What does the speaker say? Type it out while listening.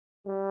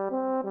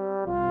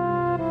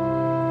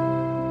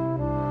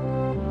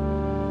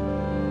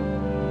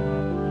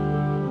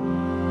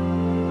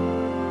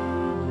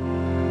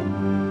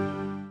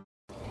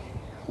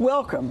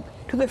Welcome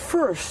to the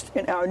first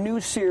in our new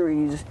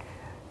series,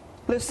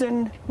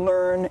 Listen,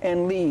 Learn,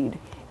 and Lead.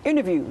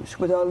 Interviews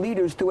with our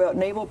leaders throughout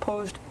Naval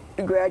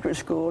Postgraduate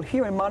School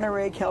here in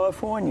Monterey,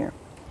 California.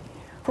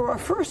 For our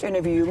first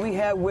interview, we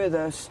have with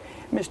us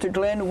Mr.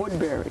 Glen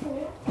Woodbury,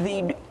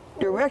 the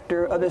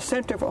Director of the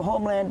Center for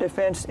Homeland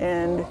Defense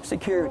and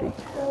Security.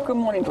 Good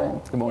morning,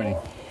 Glen. Good morning.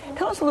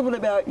 Tell us a little bit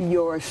about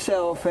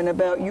yourself and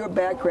about your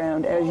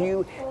background as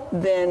you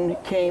then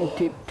came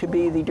to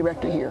be the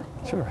director here.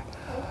 Sure.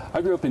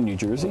 I grew up in New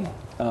Jersey,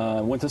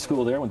 went to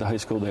school there, went to high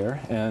school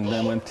there, and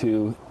then went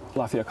to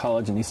Lafayette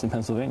College in Easton,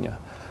 Pennsylvania.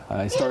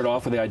 I started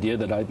off with the idea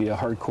that I'd be a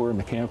hardcore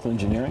mechanical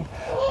engineering,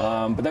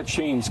 but that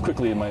changed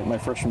quickly in my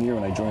freshman year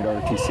when I joined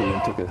ROTC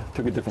and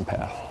took a different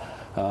path.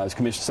 I was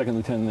commissioned second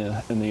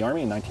lieutenant in the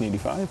Army in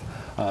 1985.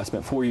 I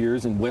spent 4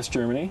 years in West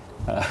Germany,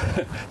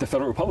 the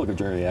Federal Republic of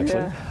Germany,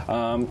 actually,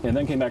 and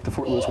then came back to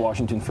Fort Lewis,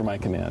 Washington for my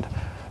command.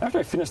 After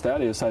I finished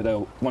that, I decided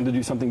I wanted to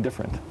do something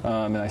different,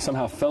 and I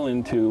somehow fell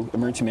into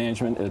emergency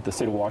management at the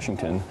state of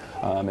Washington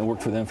and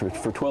worked for them for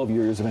 12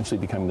 years, eventually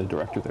becoming the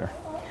director there.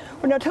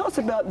 Well, now tell us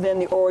about then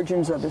the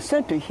origins of the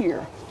center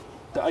here.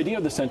 The idea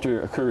of the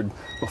center occurred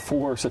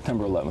before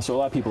September 11th, so a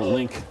lot of people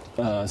link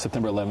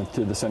September 11th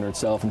to the center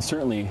itself, and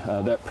certainly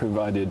that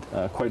provided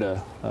quite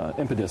a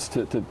impetus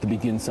to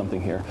begin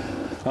something here.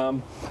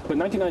 But in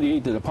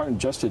 1998, the Department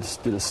of Justice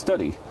did a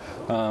study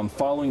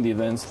following the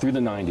events through the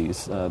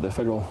 90s, the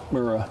Federal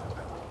Murrah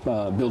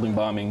building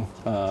bombing,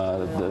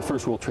 the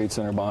First World Trade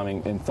Center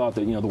bombing, and thought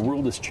that, the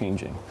world is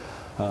changing.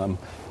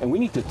 And we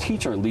need to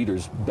teach our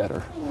leaders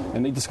better.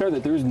 And they discovered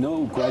that there is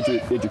no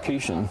graduate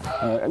education,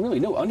 and really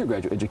no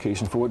undergraduate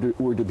education for what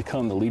were to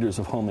become the leaders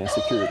of Homeland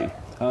Security.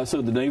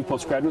 So the Naval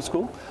Postgraduate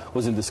School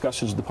was in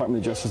discussions with the Department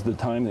of Justice at the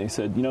time. They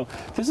said,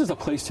 this is a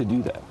place to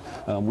do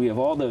that. We have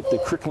all the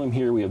curriculum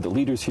here, we have the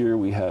leaders here,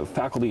 we have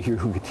faculty here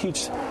who could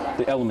teach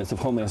the elements of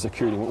Homeland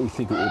Security and what we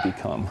think it will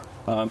become.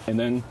 And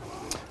then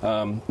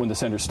when the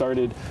center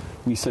started,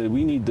 we said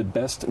we need the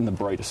best and the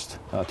brightest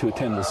to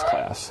attend this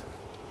class.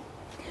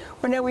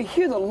 Well, now we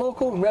hear the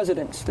local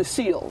residents, the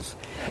SEALs,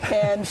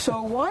 and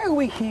so why are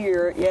we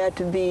here at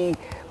the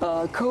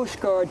Coast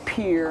Guard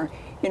Pier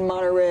in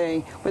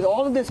Monterey with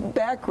all of this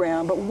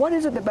background, but what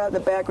is it about the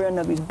background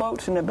of these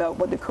boats and about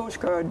what the Coast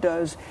Guard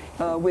does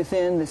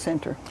within the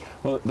center?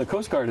 Well, the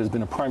Coast Guard has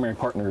been a primary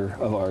partner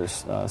of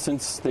ours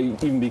since they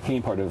even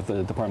became part of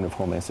the Department of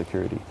Homeland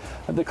Security.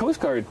 The Coast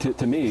Guard,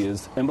 to me,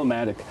 is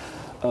emblematic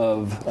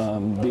of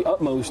the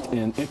utmost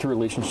in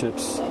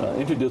interrelationships,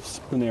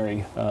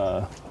 interdisciplinary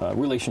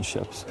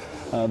relationships.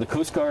 The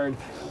Coast Guard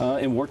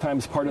in wartime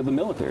is part of the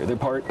military. They're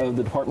part of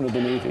the Department of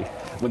the Navy.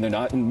 When they're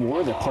not in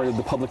war, they're part of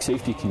the public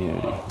safety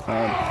community.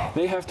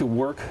 They have to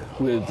work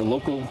with the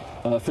local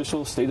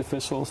officials, state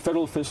officials,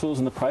 federal officials,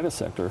 and the private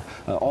sector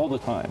all the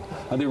time.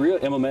 They're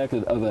really emblematic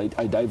of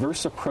a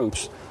diverse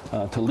approach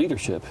to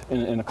leadership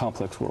in a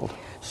complex world.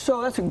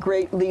 So that's a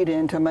great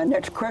lead-in to my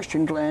next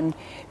question, Glen,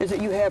 is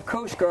that you have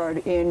Coast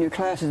Guard in your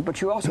classes, but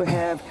you also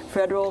have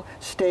federal,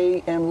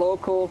 state, and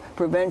local,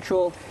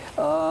 provincial,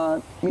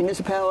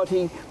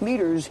 municipality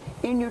leaders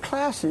in your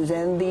classes,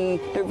 and the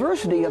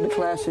diversity of the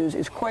classes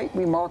is quite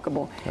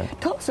remarkable.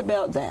 Right. Tell us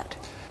about that.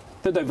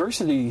 The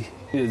diversity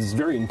is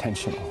very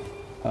intentional.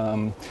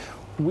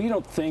 We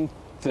don't think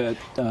that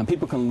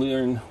people can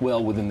learn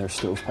well within their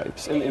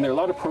stovepipes. And there are a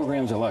lot of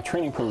programs, a lot of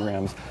training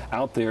programs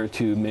out there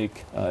to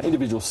make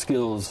individual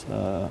skills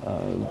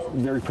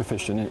very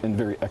proficient and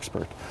very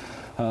expert.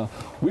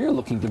 We are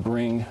looking to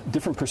bring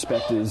different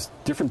perspectives,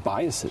 different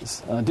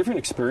biases, different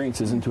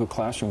experiences into a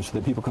classroom so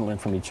that people can learn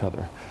from each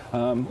other.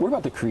 We're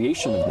about the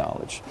creation of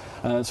knowledge,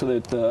 so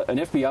that an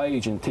FBI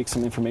agent takes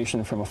some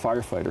information from a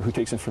firefighter who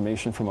takes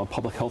information from a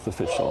public health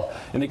official,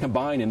 and they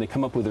combine and they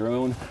come up with their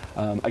own,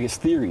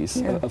 theories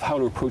of how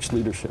to approach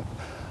leadership.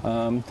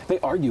 They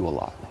argue a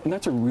lot, and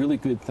that's a really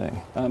good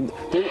thing.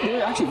 There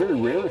are actually very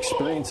rare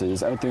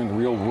experiences out there in the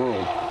real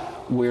world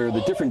where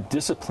the different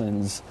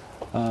disciplines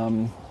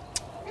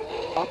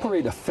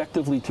operate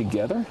effectively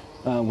together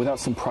without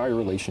some prior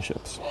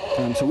relationships.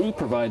 So we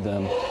provide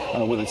them,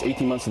 whether it's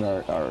 18 months in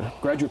our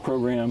graduate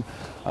program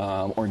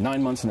or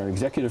 9 months in our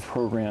executive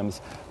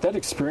programs, that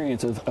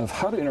experience of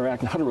how to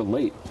interact and how to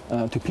relate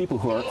to people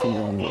who aren't from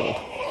your own world.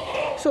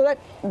 So that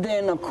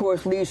then, of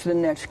course, leads to the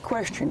next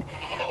question.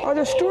 Are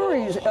there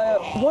stories,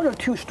 one or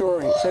two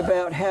stories,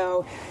 about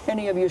how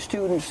any of your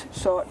students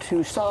sought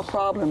to solve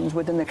problems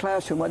within the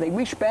classroom, where they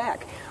reached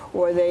back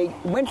or they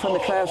went from the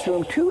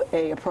classroom to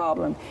a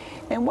problem?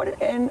 And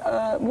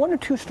one or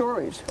two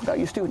stories about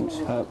your students?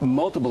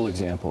 Multiple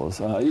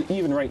examples.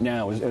 Even right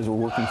now, as we're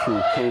working through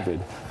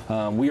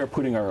COVID, we are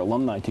putting our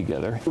alumni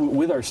together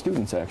with our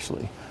students,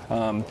 actually,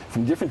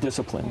 from different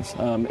disciplines,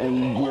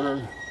 and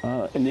we're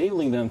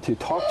enabling them to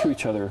talk to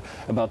each other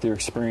about their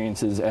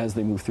experiences as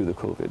they move through the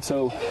COVID.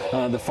 So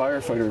the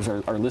firefighters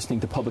are listening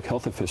to public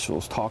health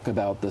officials talk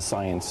about the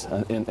science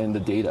and the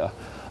data,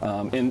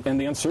 and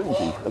the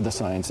uncertainty of the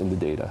science and the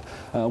data.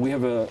 We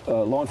have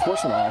a law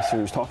enforcement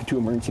officers talking to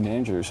emergency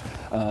managers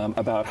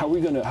about how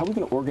we're going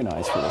to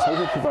organize for this, how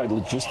we provide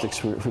logistics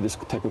for this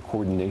type of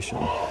coordination.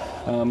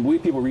 We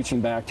have people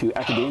reaching back to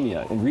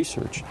academia and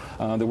research.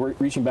 They're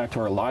reaching back to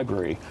our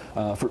library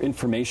for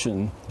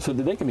information so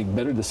that they can make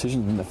better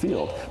decisions in the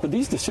field. But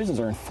these decisions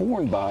are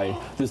informed by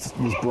this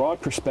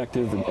broad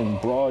perspective and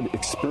broad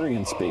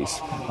experience base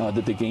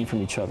that they gain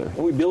from each other.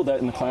 And we build that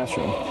in the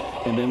classroom,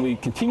 and then we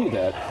continue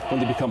that when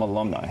they become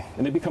alumni.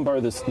 And they become part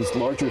of this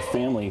larger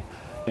family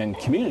and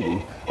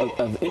community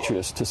of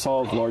interest to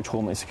solve large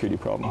Homeland Security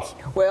problems.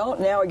 Well,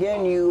 now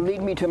again, you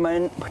lead me to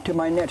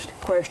my next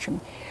question.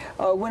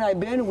 When I've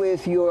been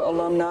with your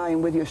alumni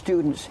and with your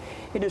students,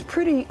 it is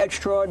pretty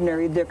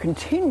extraordinary. They're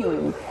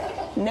continuing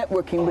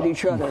networking with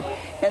each other.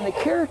 And the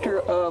character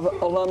of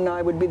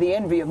alumni would be the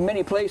envy of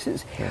many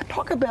places. Yeah.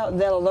 Talk about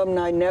that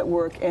alumni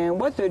network and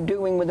what they're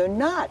doing when they're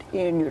not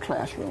in your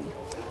classroom.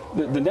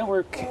 The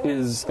network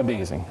is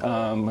amazing.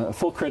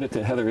 Full credit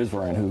to Heather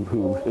Isvaran,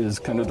 who is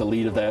kind of the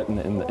lead of that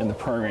and the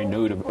primary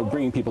node of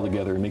bringing people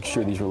together and make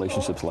sure these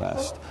relationships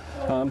last.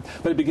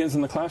 But it begins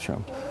in the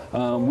classroom.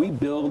 We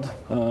build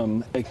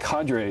a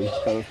cadre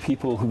of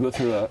people who go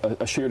through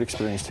a shared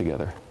experience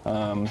together.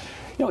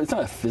 It's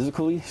not a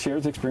physically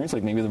shared experience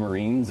like maybe the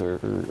Marines or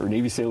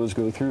Navy sailors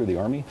go through, or the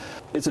Army.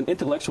 It's an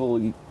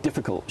intellectually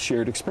difficult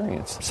shared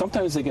experience.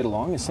 Sometimes they get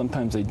along and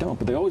sometimes they don't,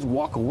 but they always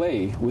walk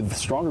away with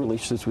stronger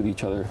relationships with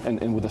each other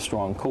and with a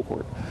strong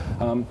cohort.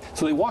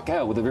 So they walk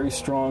out with a very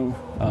strong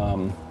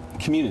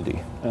community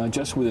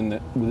just within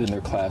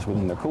their class,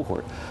 within their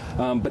cohort.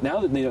 But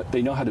now that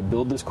they know how to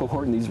build this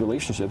cohort and these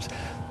relationships,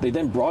 they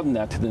then broaden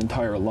that to the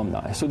entire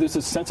alumni. So there's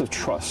this sense of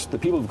trust. The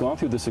people have gone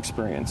through this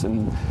experience,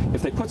 and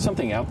if they put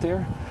something out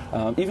there,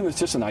 even if it's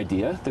just an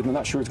idea that they're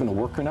not sure it's going to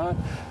work or not,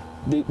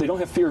 they don't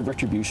have fear of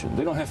retribution.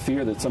 They don't have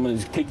fear that someone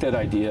is take that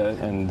idea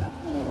and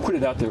put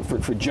it out there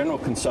for general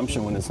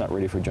consumption when it's not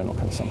ready for general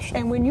consumption.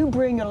 And when you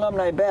bring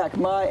alumni back,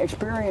 my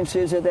experience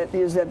is that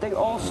they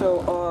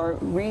also are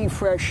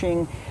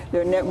refreshing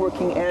their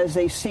networking as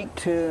they seek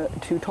to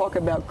talk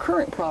about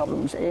current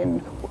problems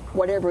and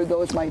whatever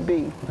those might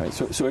be. Right.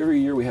 So every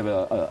year we have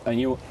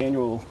an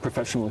annual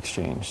professional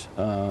exchange,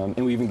 and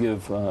we even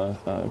give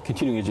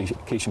continuing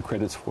education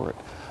credits for it.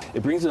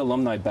 It brings the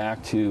alumni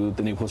back to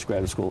the Naval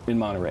Postgraduate School in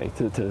Monterey,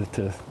 to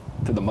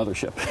the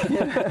mothership,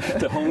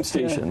 to home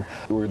station,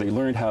 where they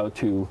learned how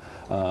to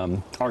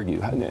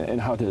argue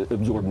and how to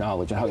absorb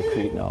knowledge and how to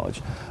create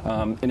knowledge.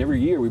 And every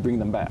year we bring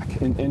them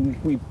back.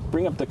 And we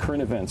bring up the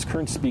current events,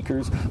 current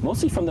speakers,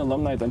 mostly from the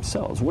alumni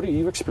themselves. What are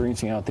you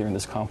experiencing out there in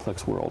this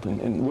complex world?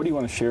 And what do you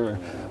want to share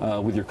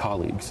with your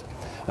colleagues?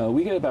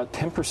 We get about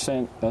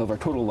 10% of our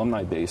total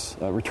alumni base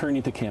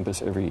returning to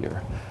campus every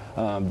year.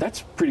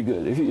 That's pretty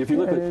good. If you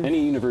look at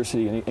any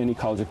university, any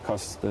college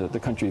across the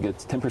country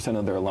gets 10%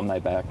 of their alumni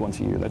back once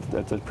a year.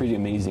 That's a pretty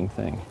amazing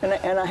thing.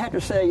 And I have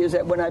to say is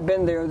that when I've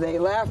been there, they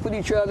laugh with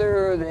each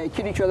other, they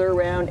kid each other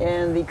around,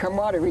 and the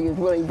camaraderie is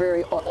really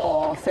very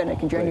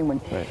authentic and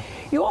genuine. Right.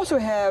 You also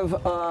have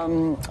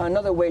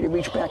another way to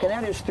reach back, and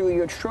that is through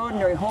your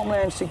extraordinary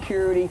Homeland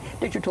Security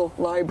digital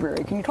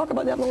library. Can you talk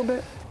about that a little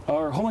bit?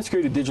 Our Homeland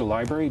Security digital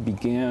library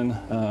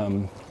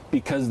began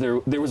because there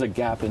was a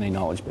gap in a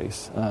knowledge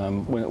base.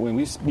 When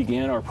we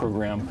began our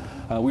program,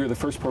 we were the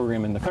first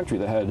program in the country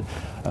that had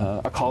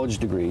a college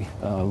degree,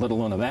 let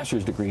alone a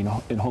master's degree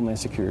in Homeland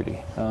Security.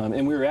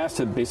 And we were asked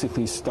to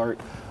basically start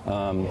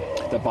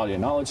that body of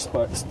knowledge,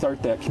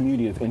 start that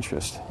community of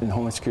interest in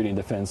Homeland Security and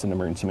Defense and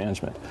emergency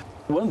management.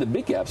 One of the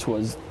big gaps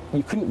was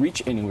you couldn't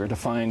reach anywhere to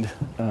find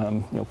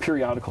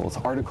periodicals,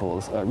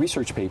 articles,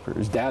 research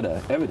papers,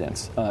 data,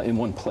 evidence in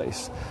one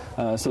place.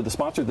 So the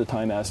sponsor at the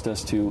time asked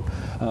us to,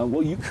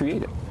 you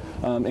create it.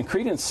 And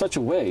create it in such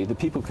a way that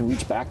people can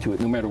reach back to it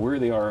no matter where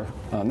they are,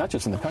 not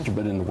just in the country,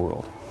 but in the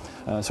world.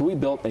 So we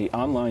built an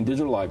online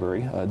digital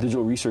library, a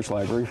digital research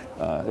library.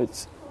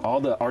 All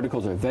the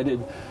articles are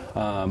vetted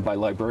by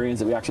librarians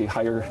that we actually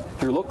hire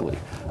here locally.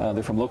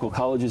 They're from local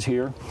colleges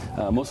here,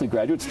 mostly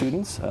graduate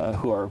students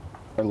who are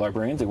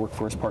librarians. They work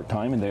for us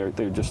part-time, and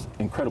they're just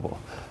incredible.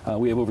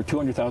 We have over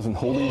 200,000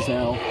 holdings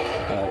now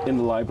in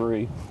the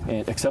library,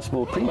 and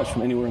accessible pretty much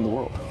from anywhere in the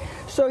world.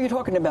 So you're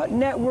talking about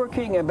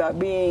networking, about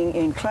being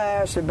in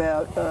class,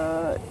 about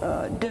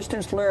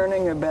distance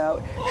learning,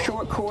 about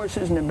short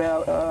courses, and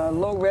about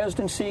low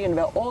residency, and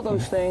about all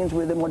those things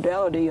with the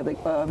modality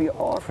of your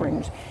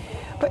offerings.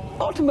 But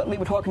ultimately,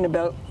 we're talking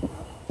about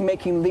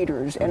making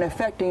leaders and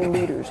affecting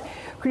leaders.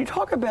 Could you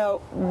talk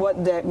about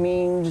what that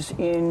means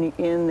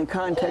in the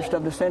context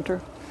of the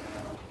center?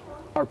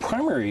 Our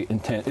primary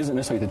intent isn't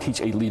necessarily to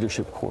teach a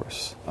leadership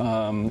course.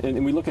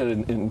 And we look at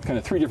it in kind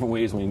of three different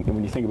ways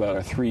when you think about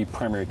our three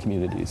primary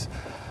communities.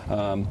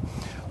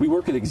 We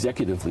work with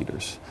executive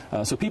leaders,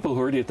 so people who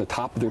are already at the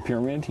top of their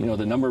pyramid,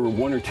 the number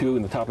 1 or 2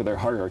 in the top of their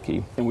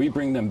hierarchy, and we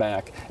bring them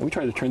back and we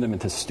try to turn them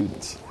into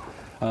students.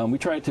 We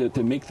try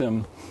to make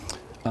them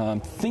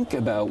think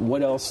about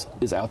what else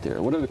is out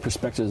there, what other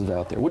perspectives are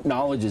out there, what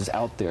knowledge is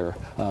out there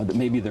that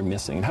maybe they're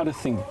missing, and how to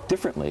think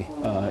differently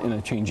in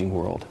a changing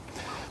world.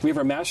 We have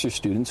our master's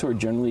students who are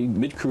generally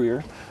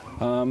mid-career,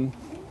 and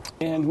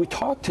we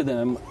talk to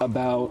them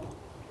about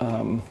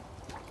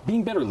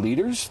being better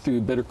leaders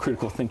through better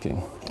critical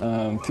thinking,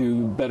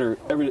 through better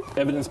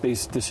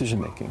evidence-based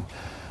decision-making,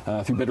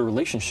 through better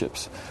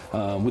relationships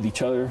with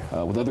each other,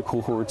 with other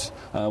cohorts,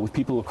 with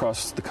people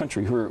across the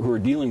country who are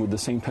dealing with the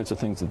same types of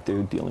things that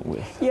they're dealing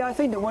with. Yeah, I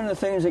think that one of the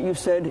things that you've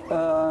said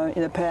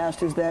in the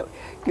past is that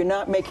you're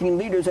not making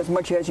leaders as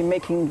much as you're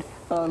making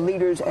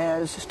leaders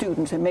as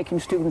students, and making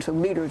students of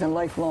leaders and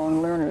lifelong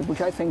learners,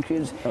 which I think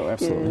is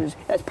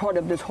as part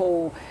of this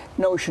whole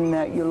notion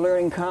that you're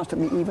learning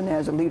constantly, even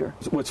as a leader.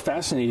 What's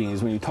fascinating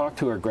is when you talk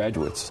to our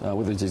graduates,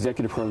 whether it's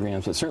executive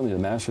programs, but certainly the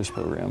master's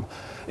program,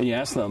 and you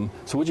ask them,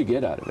 so what'd you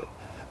get out of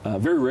it?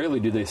 Very rarely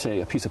do they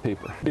say a piece of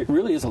paper. It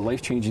really is a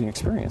life-changing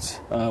experience.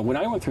 When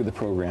I went through the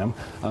program,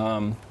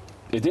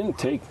 it didn't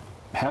take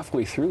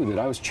halfway through that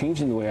I was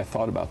changing the way I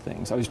thought about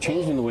things. I was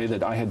changing the way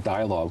that I had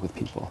dialogue with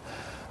people.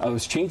 I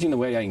was changing the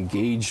way I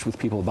engaged with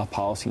people about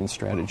policy and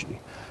strategy.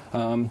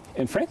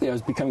 And frankly, I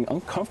was becoming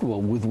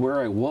uncomfortable with where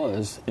I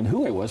was and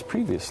who I was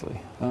previously.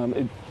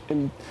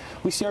 And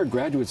we see our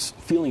graduates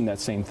feeling that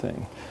same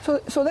thing.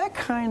 So that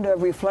kind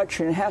of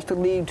reflection has to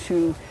lead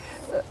to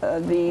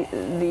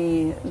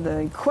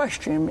the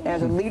question,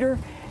 as a leader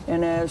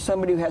and as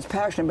somebody who has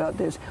passion about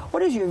this,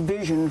 what is your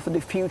vision for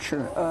the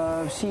future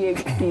of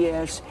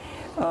CHDS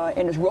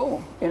and its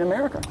role in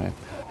America? Okay.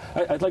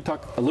 I'd like to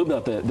talk a little bit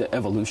about the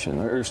evolution,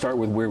 or start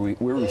with where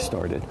we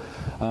started.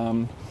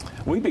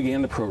 When we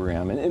began the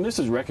program, and this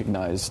is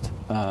recognized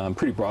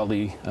pretty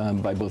broadly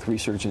by both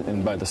research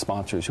and by the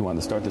sponsors who wanted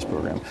to start this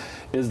program,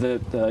 is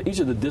that each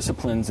of the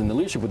disciplines and the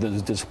leadership with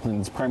those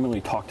disciplines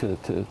primarily talk to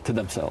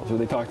themselves, or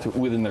they talk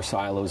within their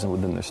silos and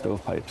within their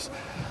stovepipes.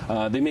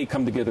 They may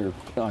come together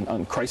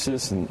on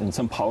crisis and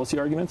some policy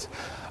arguments,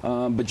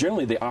 but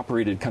generally they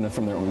operated kind of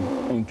from their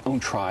own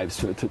tribes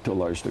to a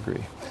large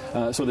degree.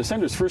 So the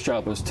Center's first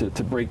job was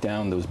to break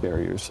down those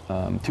barriers,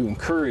 to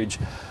encourage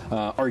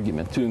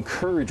argument, to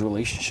encourage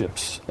relationships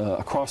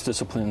across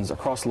disciplines,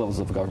 across levels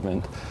of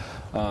government,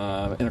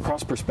 and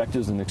across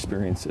perspectives and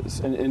experiences.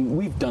 And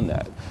we've done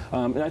that.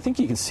 And I think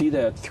you can see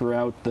that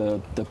throughout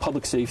the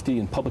public safety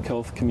and public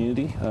health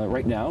community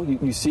right now.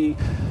 You see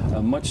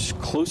much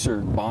closer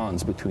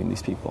bonds between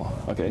these people.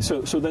 Okay,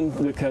 so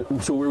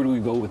where do we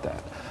go with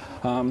that?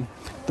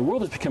 The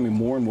world is becoming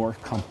more and more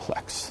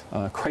complex.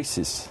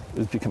 Crisis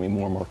is becoming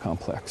more and more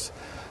complex.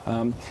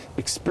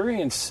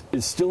 Experience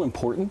is still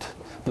important,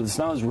 but it's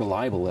not as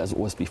reliable as it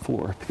was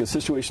before, because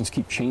situations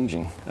keep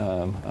changing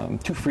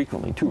too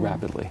frequently, too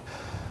rapidly.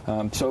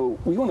 So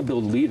we want to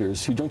build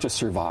leaders who don't just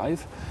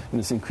survive in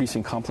this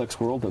increasing complex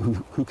world, but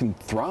who can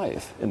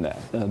thrive in that.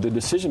 The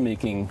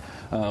decision-making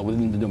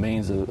within the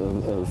domains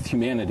of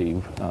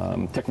humanity,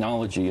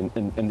 technology,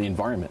 and the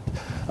environment.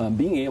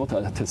 Being able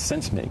to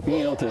sense-make,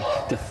 being able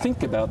to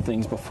think about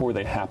things before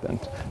they happen,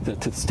 to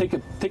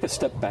take a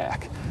step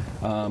back,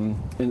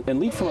 and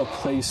lead from a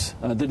place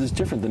that is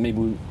different than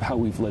maybe how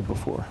we've led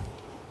before.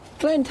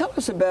 Glenn, tell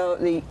us about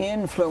the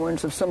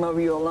influence of some of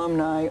your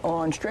alumni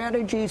on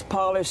strategies,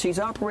 policies,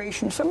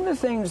 operations, some of the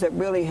things that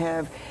really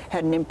have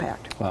had an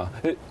impact. Wow.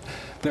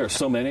 There are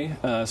so many.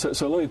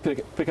 So let me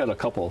pick out a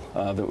couple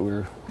that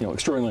we're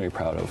extraordinarily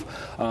proud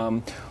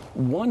of.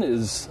 One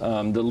is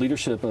the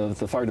leadership of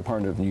the Fire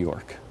Department of New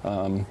York,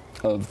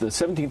 of the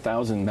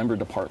 17,000 member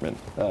department,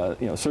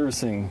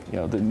 servicing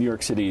the New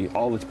York City,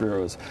 all its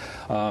bureaus.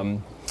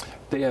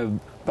 They have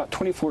about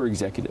 24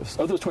 executives.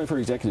 Of those 24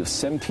 executives,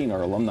 17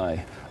 are alumni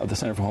of the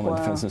Center for Homeland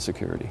Defense and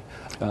Security,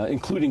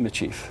 including the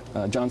chief.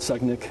 John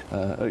Sugnick,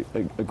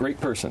 a great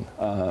person,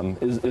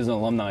 is an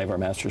alumni of our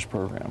master's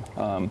program.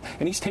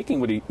 And he's taking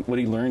what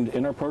he learned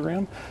in our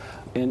program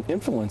and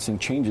influencing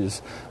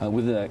changes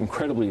with that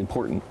incredibly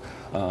important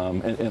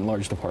and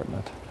large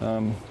department.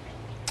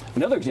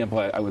 Another example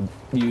I would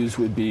use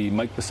would be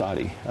Mike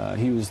Bassotti.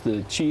 He was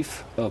the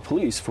chief of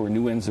police for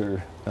New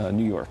Windsor,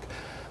 New York.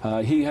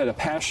 He had a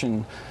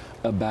passion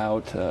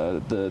about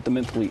the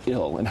mentally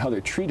ill and how they're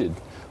treated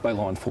by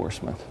law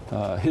enforcement.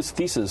 His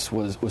thesis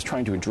was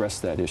trying to address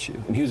that issue,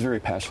 and he was very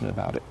passionate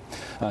about it.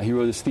 He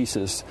wrote his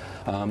thesis,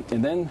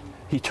 and then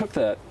he took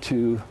that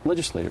to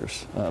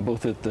legislators,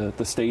 both at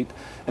the state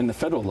and the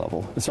federal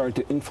level, and started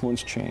to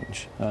influence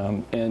change.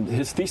 And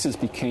his thesis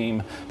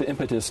became the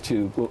impetus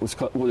to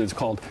what is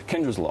called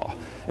Kendra's Law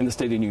in the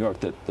state of New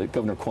York that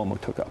Governor Cuomo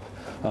took up.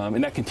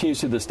 And that continues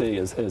to this day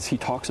as he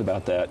talks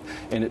about that,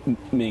 and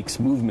it makes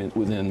movement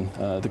within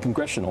the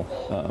congressional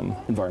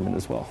environment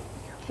as well.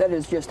 That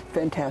is just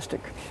fantastic.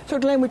 So,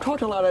 Glenn, we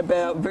talked a lot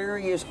about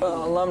various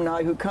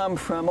alumni who come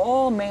from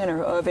all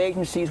manner of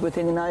agencies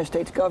within the United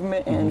States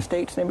government and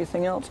states and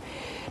everything else.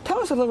 Tell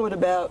us a little bit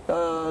about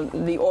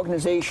the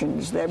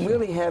organizations that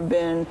really have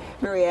been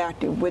very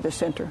active with the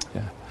center.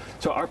 Yeah.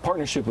 So our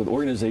partnership with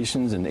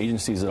organizations and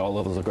agencies at all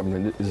levels of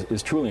government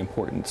is truly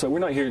important. So we're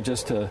not here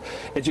just to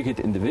educate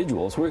the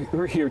individuals.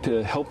 We're here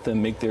to help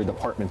them make their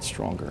departments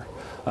stronger.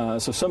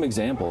 So some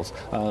examples,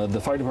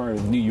 the Fire Department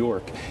of New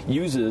York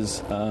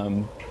uses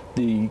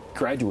the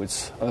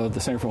graduates of the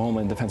Center for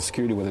Homeland Defense and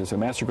Security, whether it's their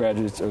master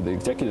graduates or the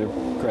executive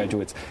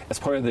graduates, as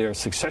part of their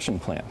succession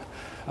plan.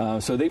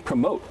 So they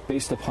promote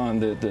based upon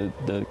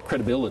the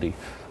credibility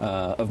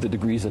of the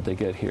degrees that they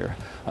get here.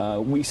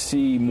 We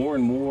see more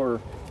and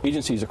more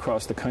agencies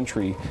across the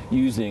country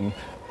using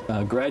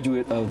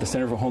graduate of the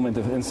Center for Homeland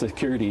Defense and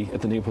Security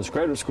at the Naval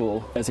Postgraduate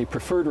School as a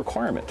preferred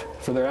requirement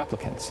for their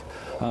applicants.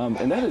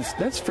 And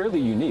that's fairly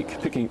unique,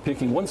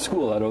 picking one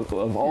school out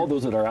of all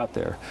those that are out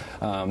there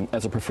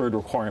as a preferred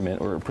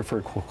requirement or a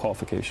preferred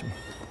qualification.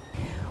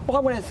 Well, I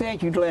want to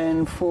thank you,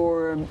 Glenn,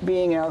 for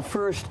being our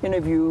first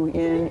interview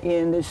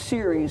in this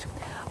series.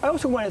 I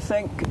also want to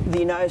thank the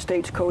United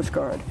States Coast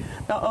Guard,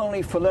 not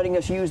only for letting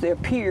us use their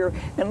pier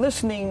and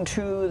listening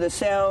to the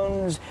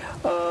sounds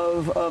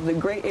of the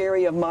great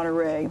area of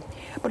Monterey,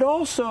 but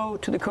also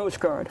to the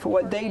Coast Guard for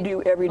what they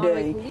do every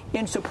day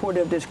in support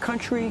of this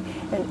country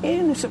and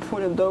in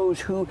support of those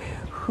who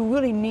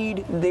really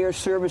need their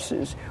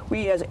services.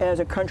 We as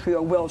a country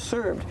are well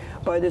served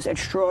by this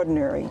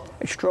extraordinary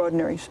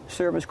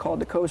service called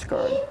the Coast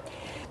Guard.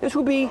 This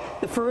will be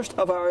the first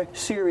of our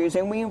series,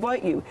 and we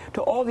invite you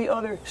to all the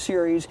other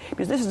series,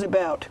 because this is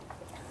about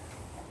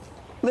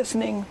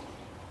listening,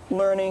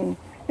 learning,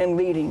 and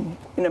leading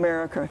in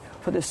America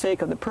for the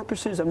sake of the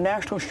purposes of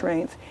national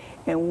strength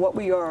and what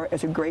we are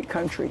as a great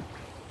country.